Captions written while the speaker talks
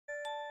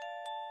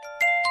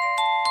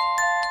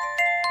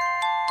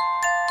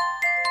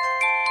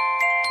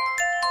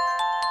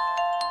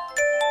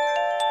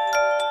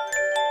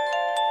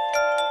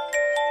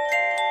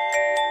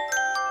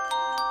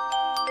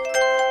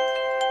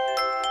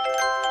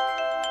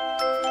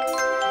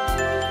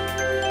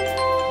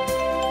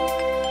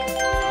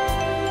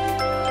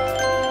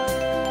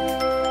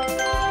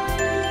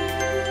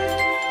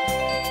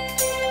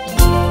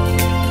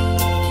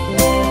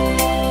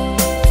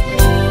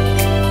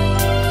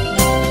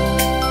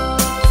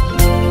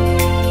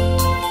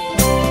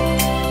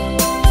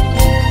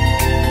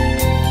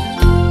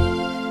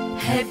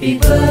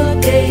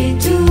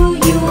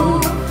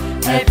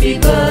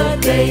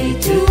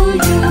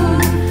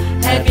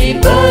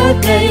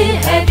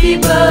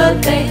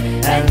birthday,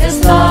 and the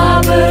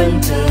star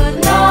burn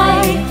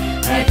tonight.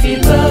 Happy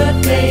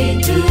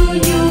birthday to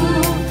you.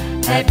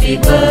 Happy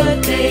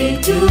birthday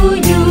to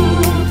you.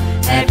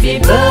 Happy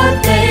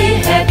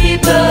birthday, happy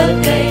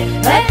birthday,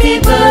 happy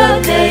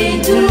birthday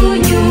to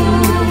you.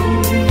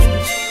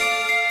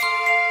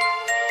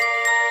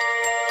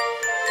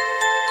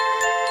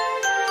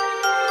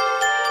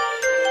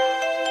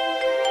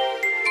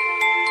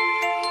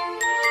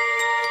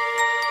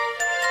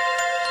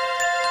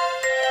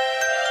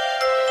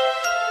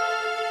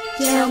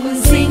 Chào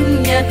mừng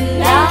sinh nhật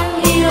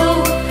đáng yêu,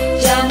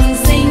 chào mừng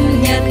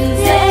sinh nhật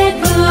dễ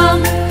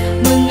thương,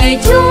 mừng ngày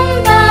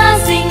chúng ta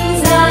sinh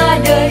ra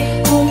đời,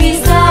 cùng vì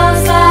sao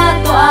xa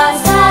tỏa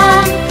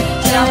sáng.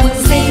 Chào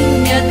mừng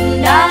sinh nhật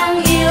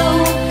đáng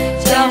yêu,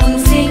 chào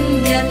mừng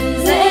sinh nhật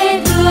dễ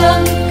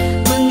thương,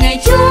 mừng ngày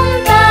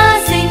chúng ta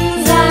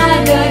sinh ra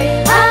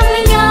đời, hát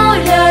với nhau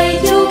lời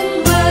chúc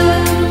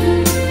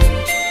mừng.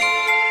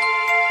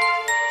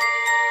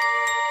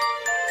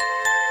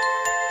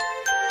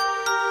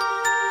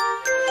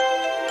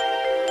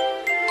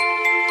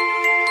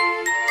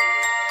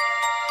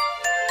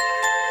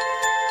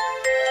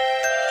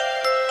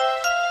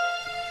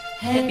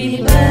 Happy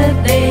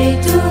birthday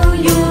to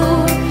you.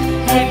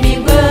 Happy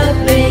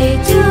birthday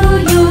to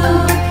you.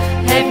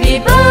 Happy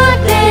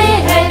birthday,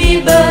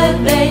 happy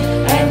birthday,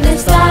 and the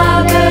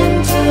star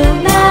burn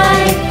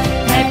tonight.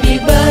 Happy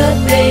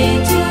birthday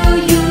to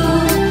you.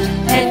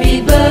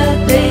 Happy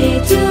birthday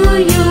to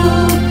you.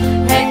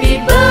 Happy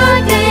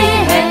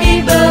birthday,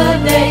 happy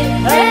birthday,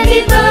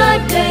 happy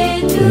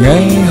birthday to you.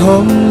 Ngày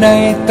hôm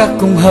nay ta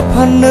cùng hợp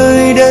hát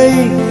nơi đây,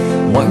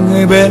 mọi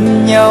người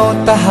bên nhau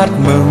ta hát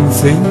mừng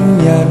sinh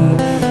nhật.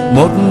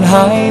 1,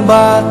 2,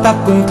 3 ta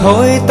cùng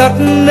thổi tắt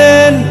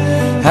lên.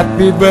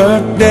 Happy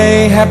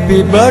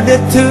birthday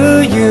to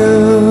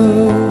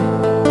you.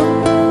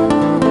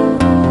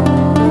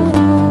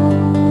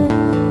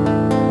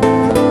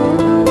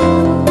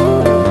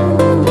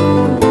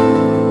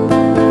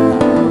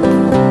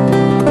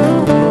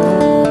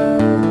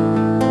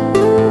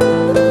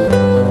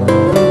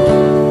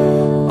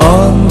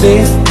 On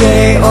this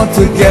day all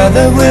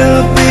together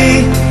we'll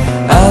be,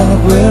 I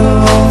will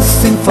all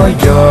sing for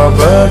your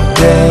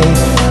birthday.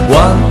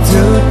 1,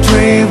 2,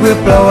 3, we'll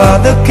blow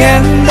out the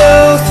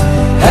candles.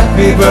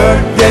 Happy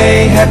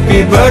birthday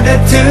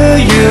to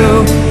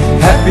you.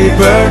 Happy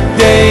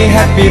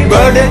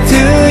birthday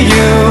to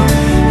you.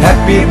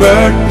 Happy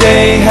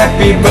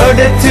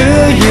birthday to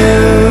you.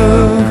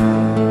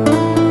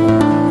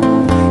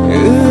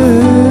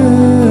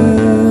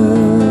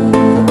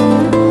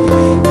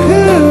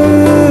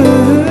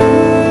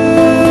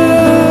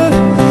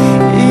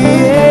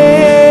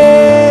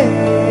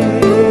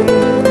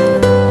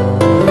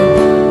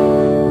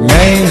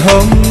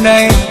 Hôm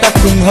nay ta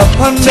cùng hợp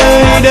hát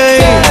nơi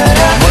đây,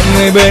 mọi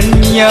người bên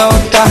nhau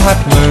ta hát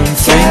mừng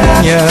sinh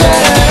nhật.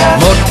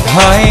 1,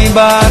 2,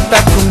 3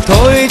 ta cùng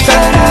thổi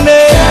tắt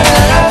lên.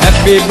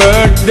 Happy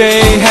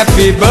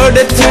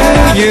birthday to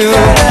you.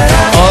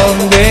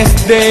 On this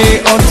day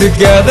all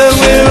together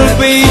we'll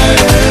be,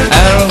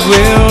 and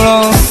we'll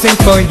all sing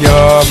for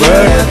your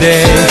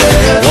birthday.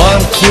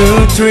 1,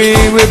 2, 3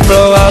 we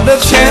blow out the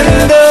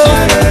candles.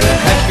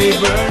 Happy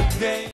birthday.